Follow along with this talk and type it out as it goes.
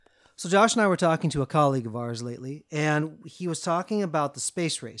So Josh and I were talking to a colleague of ours lately, and he was talking about the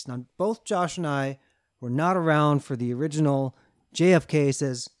space race. Now, both Josh and I were not around for the original JFK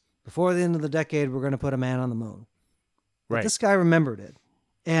says, before the end of the decade, we're going to put a man on the moon. But Right. this guy remembered it.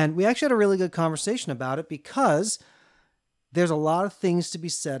 And we actually had a really good conversation about it because there's a lot of things to be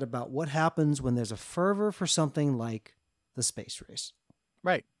said about what happens when there's a fervor for something like the space race.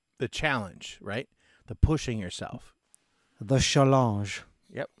 Right. The challenge, right? The pushing yourself. The challenge.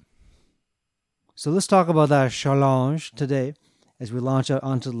 Yep. So let's talk about that challenge today as we launch out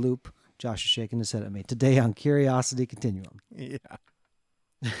onto the loop. Josh is shaking his head at me. Today on Curiosity Continuum. Yeah.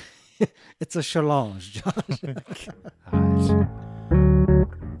 It's a challenge, Josh. Gosh.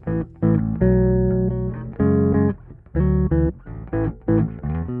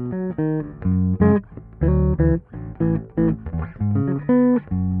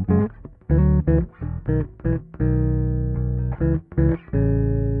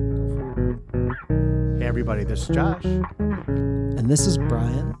 Hey everybody, this is Josh. And this is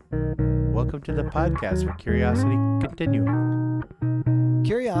Brian. Welcome to the podcast for Curiosity Continuum.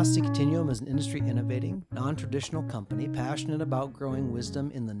 Curiosity Continuum is an industry innovating, non-traditional company passionate about growing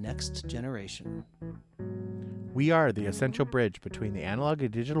wisdom in the next generation. We are the essential bridge between the analog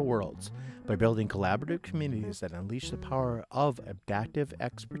and digital worlds by building collaborative communities that unleash the power of adaptive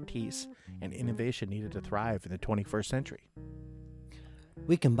expertise and innovation needed to thrive in the 21st century.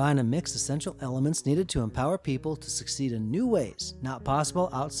 We combine and mix essential elements needed to empower people to succeed in new ways, not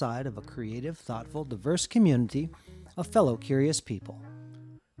possible outside of a creative, thoughtful, diverse community of fellow curious people.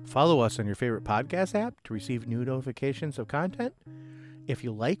 Follow us on your favorite podcast app to receive new notifications of content. If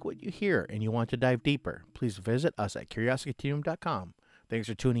you like what you hear and you want to dive deeper, please visit us at curiosityteam.com. Thanks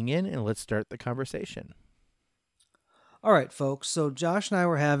for tuning in, and let's start the conversation. All right, folks. So Josh and I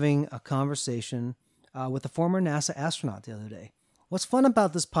were having a conversation with a former NASA astronaut the other day. What's fun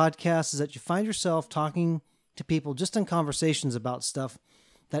about this podcast is that you find yourself talking to people just in conversations about stuff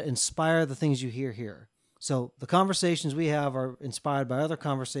that inspire the things you hear here. So the conversations we have are inspired by other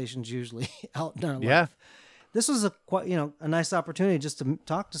conversations usually out in our life. Yeah. This was a nice opportunity just to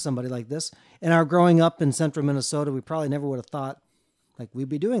talk to somebody like this. In our growing up in central Minnesota, we probably never would have thought like we'd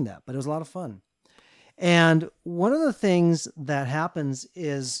be doing that, but it was a lot of fun. And one of the things that happens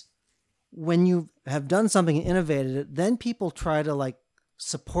is when you have done something and innovated it, then people try to like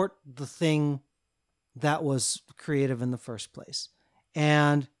support the thing that was creative in the first place.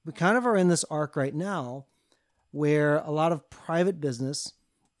 And we kind of are in this arc right now where a lot of private business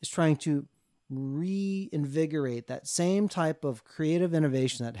is trying to reinvigorate that same type of creative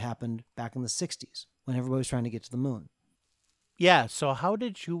innovation that happened back in the 60s when everybody was trying to get to the moon. Yeah, so how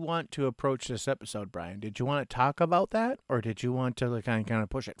did you want to approach this episode, Brian? Did you want to talk about that, or did you want to like, kind of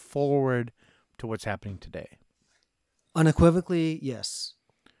push it forward to what's happening today? Unequivocally, yes.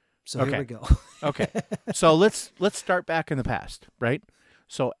 So Here we go. Okay. So let's start back in the past, right?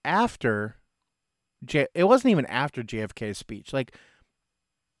 So after it wasn't even after JFK's speech. Like,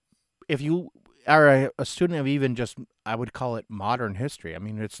 if you are a student of even just, I would call it modern history. I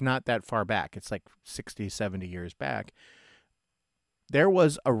mean, it's not that far back. It's like 60, 70 years back. There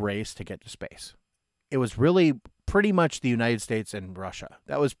was a race to get to space. It was really pretty much the United States and Russia.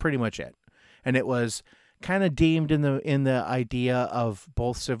 That was pretty much it. And it was kind of deemed in the idea of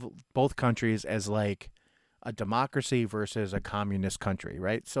both countries as like a democracy versus a communist country,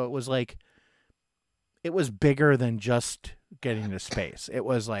 right? So it was like, it was bigger than just getting to space. It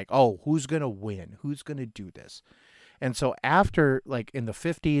was like, oh, who's going to win? Who's going to do this? And so after, like in the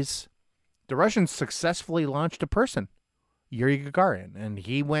 50s, the Russians successfully launched a person, Yuri Gagarin, and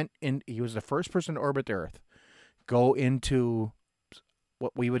he was the first person to orbit the Earth, go into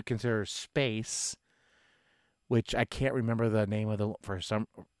what we would consider space, which I can't remember the name of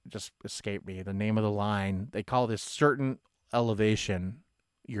just escaped me, the name of the line. They call this certain elevation,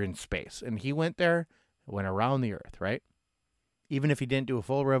 you're in space. And he went there, went around the Earth, right? Even if he didn't do a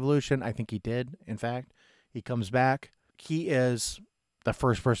full revolution, I think he did, in fact. He comes back. He is the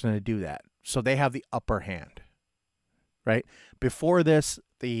first person to do that. So they have the upper hand, right? Before this,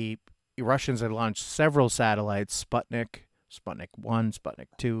 the Russians had launched several satellites, Sputnik 1, Sputnik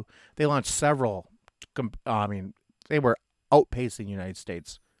 2. They launched several. They were outpacing the United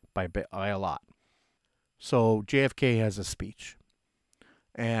States by a lot. So JFK has a speech,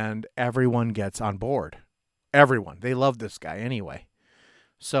 and everyone gets on board. Everyone. They love this guy anyway.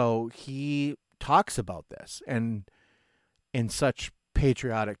 So he talks about this and in such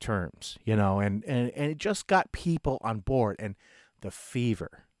patriotic terms, and it just got people on board, and the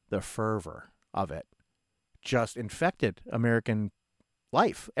fervor of it just infected American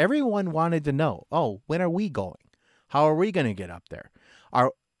life. Everyone wanted to know, oh, when are we going? How are we going to get up there?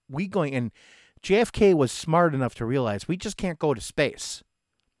 we going? And JFK was smart enough to realize we just can't go to space.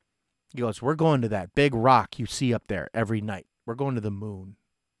 He goes, we're going to that big rock you see up there every night. We're going to the moon.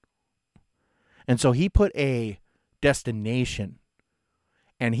 And so he put a destination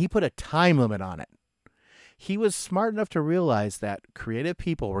and he put a time limit on it. He was smart enough to realize that creative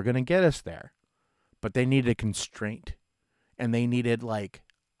people were going to get us there, but they needed a constraint. And they needed, like,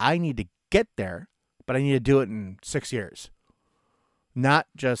 I need to get there, but I need to do it in 6 years. Not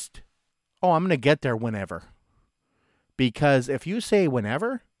just, oh, I'm going to get there whenever. Because if you say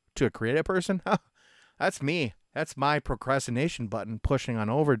whenever to a creative person, that's me. That's my procrastination button pushing on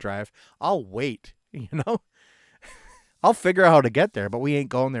overdrive. I'll wait, I'll figure out how to get there, but we ain't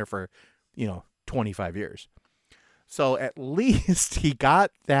going there for, 25 years. So at least he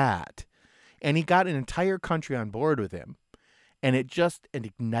got that. And he got an entire country on board with him. And it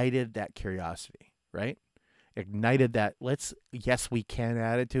ignited that curiosity, right? Ignited that yes, we can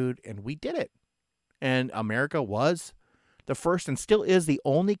attitude. And we did it. And America was the first and still is the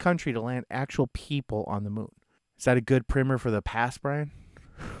only country to land actual people on the moon. Is that a good primer for the past, Brian?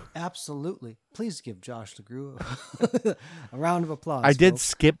 Absolutely. Please give Josh LeGroux a round of applause. I did folks.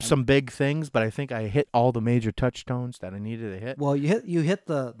 skip some big things, but I think I hit all the major touchstones that I needed to hit. Well, you hit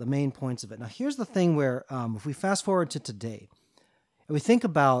the main points of it. Now, here's the thing where if we fast forward to today, and we think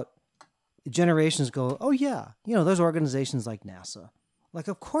about generations go, oh, yeah, there's organizations like NASA. Like,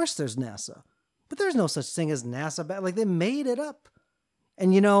 of course there's NASA. But there's no such thing as NASA. Like, they made it up.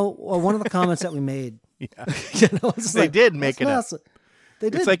 And, one of the comments that we made, they did make it NASA. up. They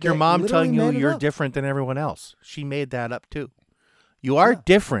did. It's like your mom telling you you're up. different than everyone else. She made that up too. You are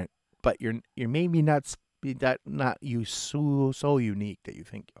different, but you're maybe not you so unique that you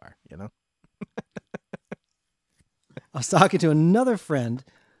think you are. I was talking to another friend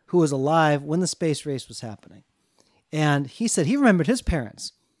who was alive when the space race was happening, and he said he remembered his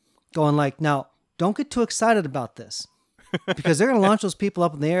parents going like, "Now, don't get too excited about this." Because they're going to launch those people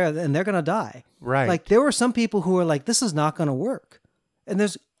up in the air and they're going to die. Right. Like there were some people who were like, this is not going to work. And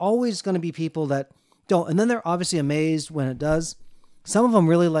there's always going to be people that don't. And then they're obviously amazed when it does. Some of them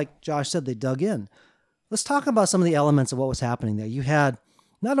really, like Josh said, they dug in. Let's talk about some of the elements of what was happening there. You had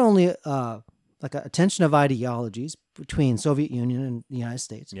not only like a tension of ideologies between Soviet Union and the United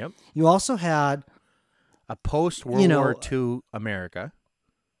States. Yep. You also had a post-World War II America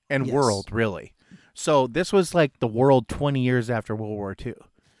and world, really. So this was like the world 20 years after World War II,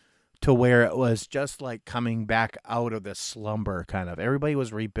 to where it was just like coming back out of the slumber kind of. Everybody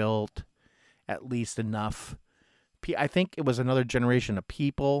was rebuilt at least enough. I think it was another generation of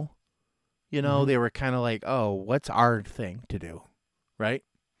people, they were kind of like, oh, what's our thing to do, right?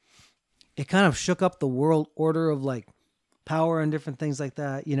 It kind of shook up the world order of like power and different things like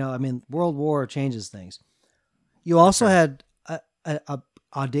that. World War changes things. You also had a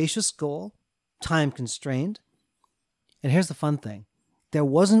audacious goal, time constrained. And here's the fun thing. There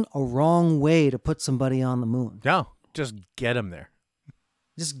wasn't a wrong way to put somebody on the moon. No, just get them there.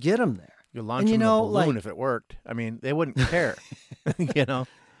 Just get them there. You launch them in a balloon if it worked. I mean, they wouldn't care,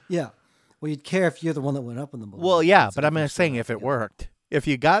 Yeah. Well, you'd care if you're the one that went up in the balloon. Well, yeah, but I'm saying if it worked. If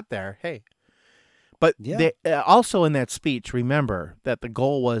you got there, hey. But they, also in that speech, remember that the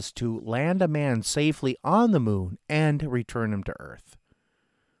goal was to land a man safely on the moon and return him to Earth.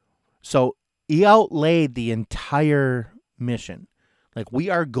 So he outlaid the entire mission. Like, we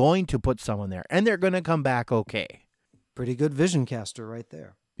are going to put someone there, and they're going to come back okay. Pretty good vision caster right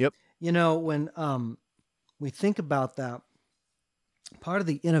there. Yep. When we think about that, part of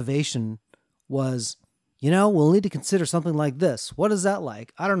the innovation was, we'll need to consider something like this. What is that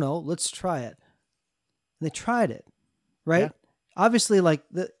like? I don't know. Let's try it. And they tried it, right? Yeah. Obviously, like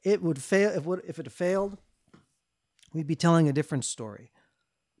it would fail. If it failed, we'd be telling a different story.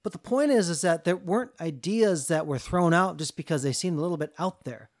 But the point is that there weren't ideas that were thrown out just because they seemed a little bit out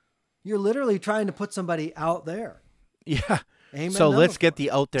there. You're literally trying to put somebody out there. Yeah. Amen. So let's get the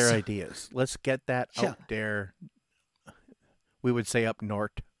out there ideas. Let's get that out there. We would say up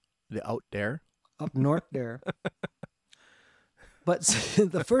north, the out there. Up north there. But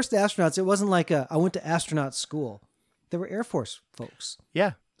the first astronauts, it wasn't like I went to astronaut school. They were Air Force folks.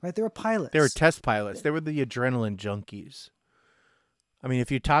 Yeah. Right? They were pilots. They were test pilots. They were the adrenaline junkies. I mean,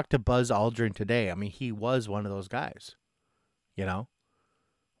 if you talk to Buzz Aldrin today, I mean, he was one of those guys,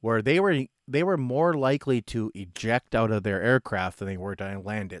 where they were more likely to eject out of their aircraft than they were to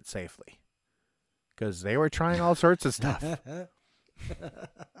land it safely, because they were trying all sorts of stuff.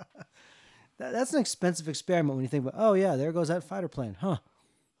 That's an expensive experiment when you think about, oh, yeah, there goes that fighter plane. Huh.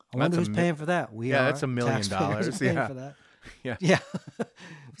 I wonder who's paying for that. We are. That's $1 million. Paying for that. Yeah.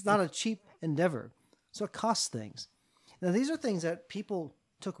 It's not a cheap endeavor. So it costs things. Now, these are things that people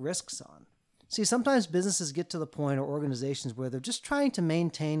took risks on. See, sometimes businesses get to the point, or organizations, where they're just trying to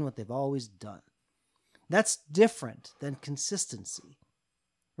maintain what they've always done. That's different than consistency,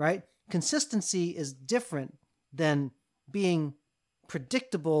 right? Consistency is different than being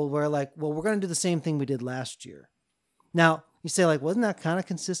predictable, where like, well, we're going to do the same thing we did last year. Now, you say like, wasn't that kind of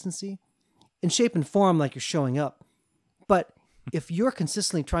consistency? In shape and form, like you're showing up. But if you're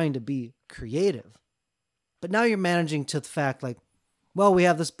consistently trying to be creative, but now you're managing to the fact like, well, we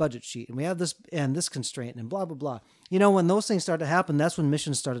have this budget sheet and we have this and this constraint and blah, blah, blah. You know, when those things start to happen, that's when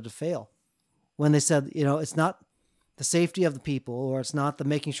missions started to fail. When they said, you know, it's not the safety of the people, or it's not the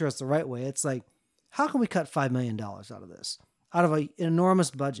making sure it's the right way. It's like, how can we cut $5 million out of this, out of an enormous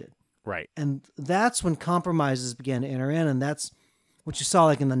budget? Right. And that's when compromises began to enter in. And that's what you saw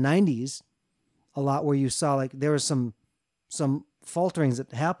like in the 90s a lot, where you saw like there was some falterings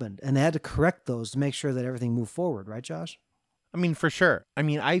that happened, and they had to correct those to make sure that everything moved forward. Right, Josh? I mean, for sure. I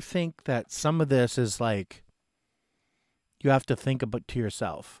mean, I think that some of this is like, you have to think about to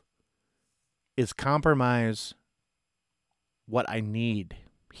yourself, is compromise what I need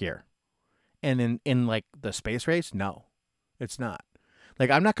here? And in like the space race, no, it's not. Like,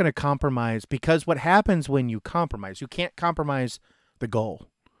 I'm not going to compromise, because what happens when you compromise, you can't compromise the goal.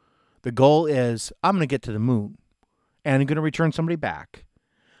 The goal is, I'm going to get to the moon and I'm going to return somebody back,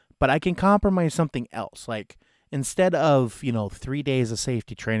 but I can compromise something else. Like, instead of, 3 days of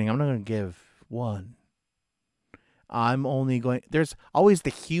safety training, I'm not going to give 1. I'm only going, there's always the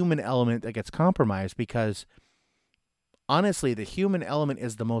human element that gets compromised, because honestly, the human element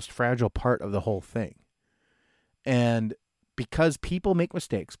is the most fragile part of the whole thing. And because people make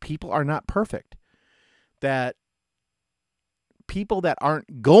mistakes, people are not perfect, that people that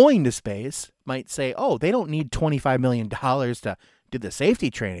aren't going to space might say, oh, they don't need $25 million to do the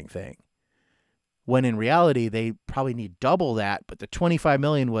safety training thing. When in reality, they probably need double that. But the $25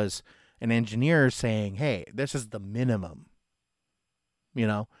 million was an engineer saying, hey, this is the minimum.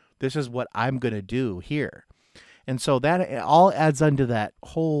 This is what I'm going to do here. And so that all adds onto that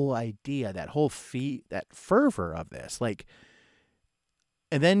whole idea, that whole that fervor of this. Like,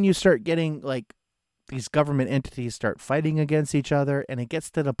 and then you start getting like these government entities start fighting against each other, and it gets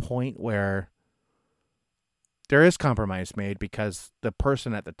to the point where there is compromise made because the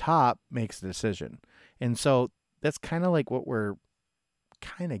person at the top makes the decision. And so that's kind of like what we're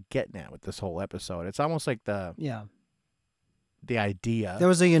kind of getting at with this whole episode. It's almost like the idea. There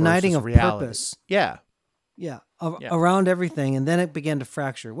was a uniting of reality. purpose. Yeah. Around everything, and then it began to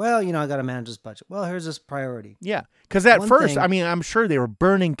fracture. Well, I got to manage this budget. Well, here's this priority. Yeah, because at first, I'm sure they were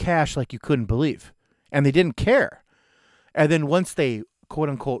burning cash like you couldn't believe, and they didn't care. And then once they, quote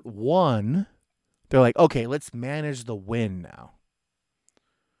unquote, won, they're like, okay, let's manage the win now.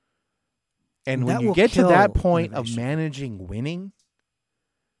 And when you get to that point of managing winning,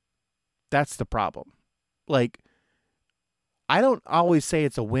 that's the problem. Like, I don't always say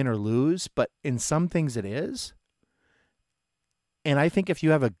it's a win or lose, but in some things it is. And I think if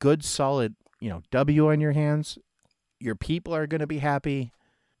you have a good, solid, W on your hands, your people are going to be happy.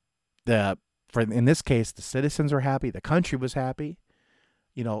 In this case, the citizens were happy. The country was happy.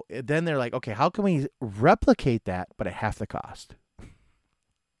 Then they're like, okay, how can we replicate that, but at half the cost?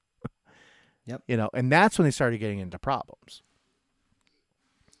 Yep. And that's when they started getting into problems.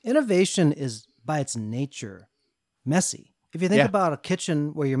 Innovation is by its nature messy. If you think about a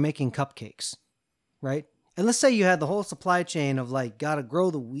kitchen where you're making cupcakes, right? And let's say you had the whole supply chain of like, got to grow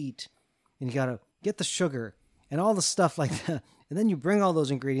the wheat and you got to get the sugar and all the stuff like that. And then you bring all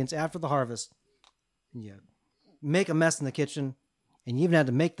those ingredients after the harvest and you make a mess in the kitchen, and you even had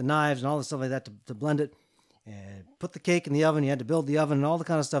to make the knives and all the stuff like that to blend it and put the cake in the oven. You had to build the oven and all the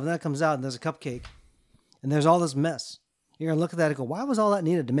kind of stuff. And then it comes out and there's a cupcake and there's all this mess. You're going to look at that and go, why was all that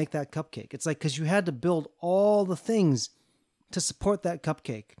needed to make that cupcake? It's like, because you had to build all the things to support that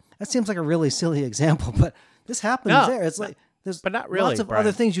cupcake. That seems like a really silly example, but this happens there. It's like there's but not really, lots of Brian.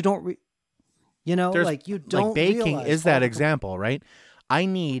 other things you don't, you don't like baking is that example, right? I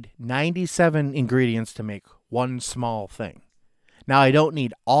need 97 ingredients to make one small thing. Now I don't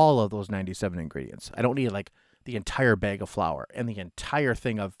need all of those 97 ingredients. I don't need like the entire bag of flour and the entire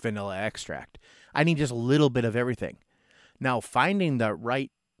thing of vanilla extract. I need just a little bit of everything. Now finding the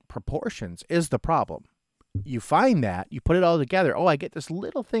right proportions is the problem. You find that, you put it all together. Oh, I get this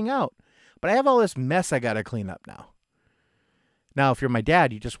little thing out, but I have all this mess I got to clean up now. Now, if you're my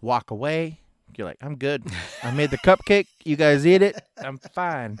dad, you just walk away. You're like, I'm good. I made the cupcake. You guys eat it. I'm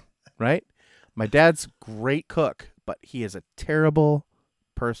fine. Right? My dad's a great cook, but he is a terrible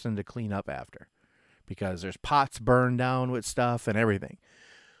person to clean up after because there's pots burned down with stuff and everything.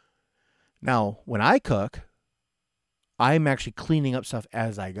 Now, when I cook, I'm actually cleaning up stuff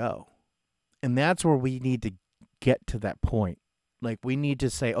as I go. And that's where we need to get to that point. Like, we need to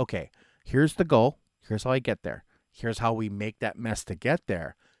say, okay, here's the goal. Here's how I get there. Here's how we make that mess to get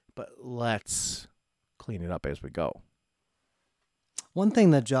there. But let's clean it up as we go. One thing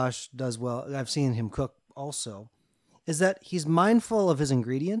that Josh does well, I've seen him cook also, is that he's mindful of his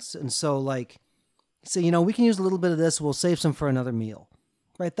ingredients. And so, like, say, we can use a little bit of this. We'll save some for another meal.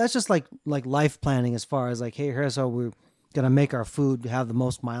 Right? That's just like life planning as far as like, hey, here's how we're going to make our food have the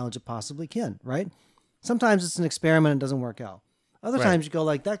most mileage it possibly can, right? Sometimes it's an experiment and it doesn't work out. Other times you go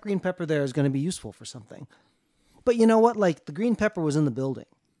like, that green pepper there is going to be useful for something. But you know what? Like, the green pepper was in the building.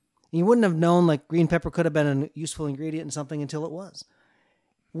 You wouldn't have known like green pepper could have been a useful ingredient in something until it was.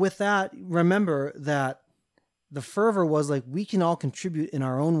 With that, remember that the fervor was like, we can all contribute in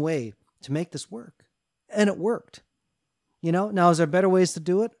our own way to make this work. And it worked. Now, is there better ways to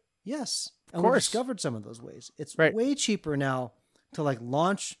do it? Yes. And we discovered some of those ways. It's way cheaper now to like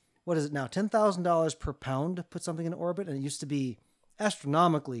launch, what is it now, $10,000 per pound to put something in orbit. And it used to be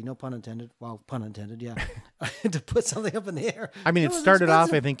astronomically, no pun intended. Well, pun intended, yeah. To put something up in the air. I mean, it started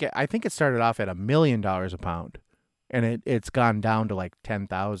off, I think it started off at $1 million a pound. And it's gone down to like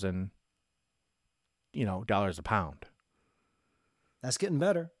 $10,000, dollars a pound. That's getting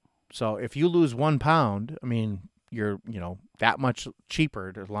better. So if you lose 1 pound, I mean, you're, that much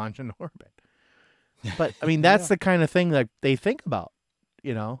cheaper to launch in orbit. But I mean, that's the kind of thing that they think about,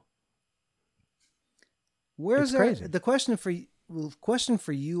 Where's the question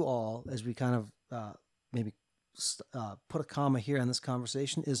for you all, as we kind of maybe put a comma here in this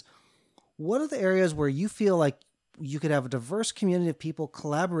conversation, is what are the areas where you feel like you could have a diverse community of people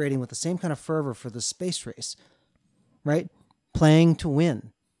collaborating with the same kind of fervor for the space race, right? Playing to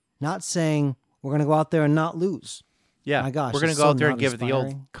win, not saying we're going to go out there and not lose. Yeah, my gosh, we're going to go out there and give it the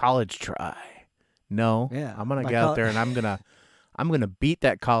old college try. No, yeah, I'm going to get out there and I'm going to beat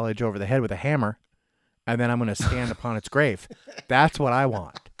that college over the head with a hammer, and then I'm going to stand upon its grave. That's what I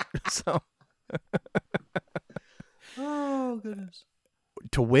want. So, oh goodness,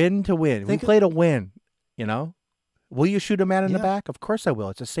 to win. We play to win. Will you shoot a man in the back? Of course I will.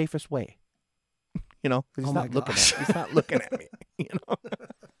 It's the safest way. He's not looking at me. He's not looking at me.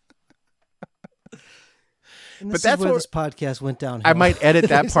 But that's where this podcast went downhill. I might edit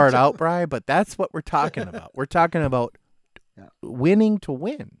that part out, Bri, but that's what we're talking about. We're talking about winning to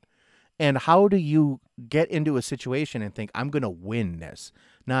win. And how do you get into a situation and think, I'm going to win this,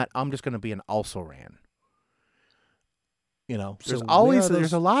 not I'm just going to be an also-ran.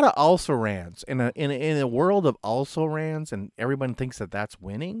 There's a lot of also-rans in a world of also-rans, and everyone thinks that that's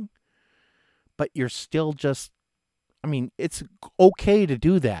winning. But you're still just, I mean, it's okay to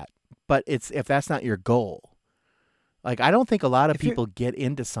do that, but if that's not your goal. Like, I don't think a lot of people get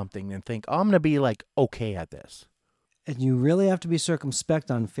into something and think, oh, I'm going to be like okay at this. And you really have to be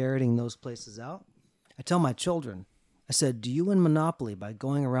circumspect on ferreting those places out. I tell my children, I said, do you win Monopoly by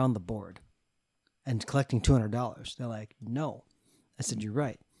going around the board and collecting $200? They're like, no. I said, you're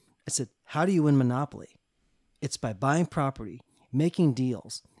right. I said, how do you win Monopoly? It's by buying property, making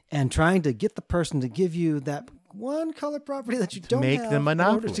deals, and trying to get the person to give you that one color property that you don't make have the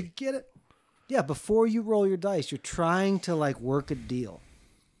Monopoly. in order to get it. Yeah, before you roll your dice, you're trying to like work a deal.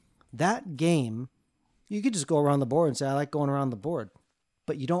 That game, you could just go around the board and say, I like going around the board.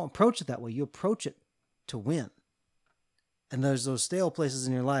 But you don't approach it that way. You approach it to win. And there's those stale places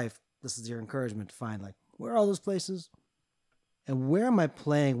in your life. This is your encouragement to find, like, where are all those places? And where am I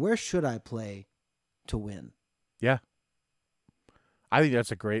playing? Where should I play to win? Yeah. I think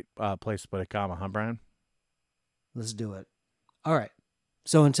that's a great place to put a comma, huh, Brian? Let's do it. All right.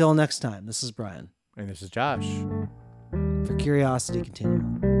 So until next time, this is Brian. And this is Josh. For Curiosity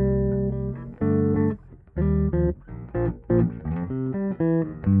Continuum.